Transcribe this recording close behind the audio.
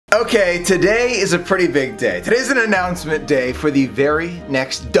Okay, today is a pretty big day. Today's an announcement day for the very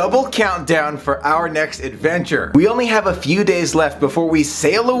next double countdown for our next adventure. We only have a few days left before we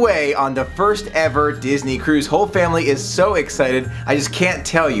sail away on the first ever Disney cruise. Whole family is so excited. I just can't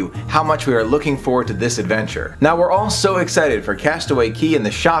tell you how much we are looking forward to this adventure. Now, we're all so excited for Castaway Cay and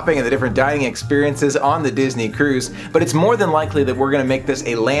the shopping and the different dining experiences on the Disney cruise, but it's more than likely that we're gonna make this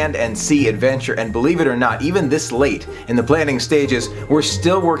a land and sea adventure. And believe it or not, even this late in the planning stages, we're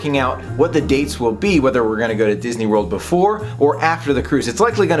still working out what the dates will be, whether we're going to go to Disney World before or after the cruise. It's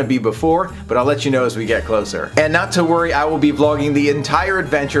likely going to be before, but I'll let you know as we get closer. And not to worry, I will be vlogging the entire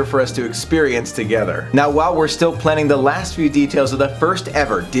adventure for us to experience together. Now, while we're still planning the last few details of the first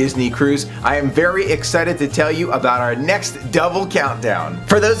ever Disney cruise, I am very excited to tell you about our next double countdown.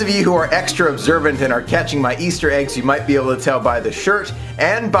 For those of you who are extra observant and are catching my Easter eggs, you might be able to tell by the shirt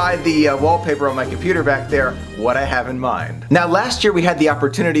and by the wallpaper on my computer back there what I have in mind. Now, last year we had the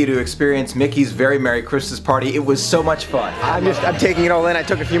opportunity to experience Mickey's Very Merry Christmas Party. It was so much fun. I'm taking it all in. I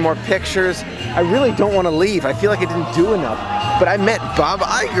took a few more pictures. I really don't want to leave. I feel like I didn't do enough. But I met Bob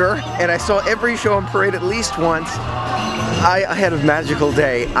Iger and I saw every show on Parade at least once. I had a magical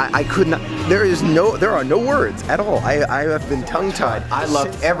day. I could not, there are no words at all. I have been tongue-tied. I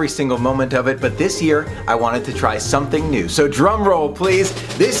loved every single moment of it, but this year I wanted to try something new. So drum roll, please.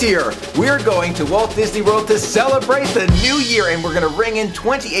 This year we're going to Walt Disney World to celebrate the new year, and we're gonna ring in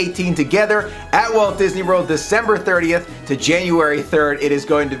 2018 together at Walt Disney World, December 30th to January 3rd. It is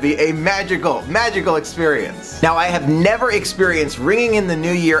going to be a magical experience. Now, I have never experienced ringing in the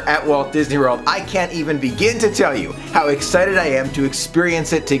new year at Walt Disney World. I can't even begin to tell you how excited I am to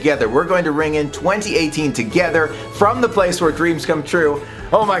experience it together. We're going to ring in 2018 together from the place where dreams come true.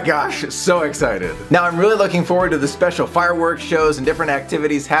 Oh my gosh, so excited. Now, I'm really looking forward to the special fireworks shows and different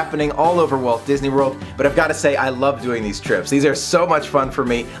activities happening all over Walt Disney World, but I've got to say I love doing these trips. These are so much fun for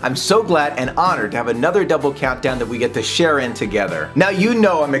me. I'm so glad and honored to have another double countdown that we get to share in together. Now, you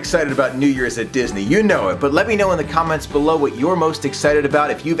know I'm excited about New Year's at Disney. You know it, but let me know in the comments below what you're most excited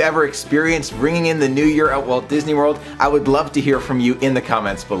about. If you've ever experienced ringing in the new year at Walt Disney World, I would love to hear from you in the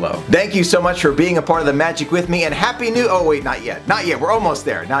comments below. Thank you so much for being a part of the magic with me, and Happy New— oh wait, not yet. Not yet. We're almost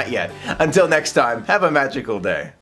there. Not yet. Until next time, have a magical day.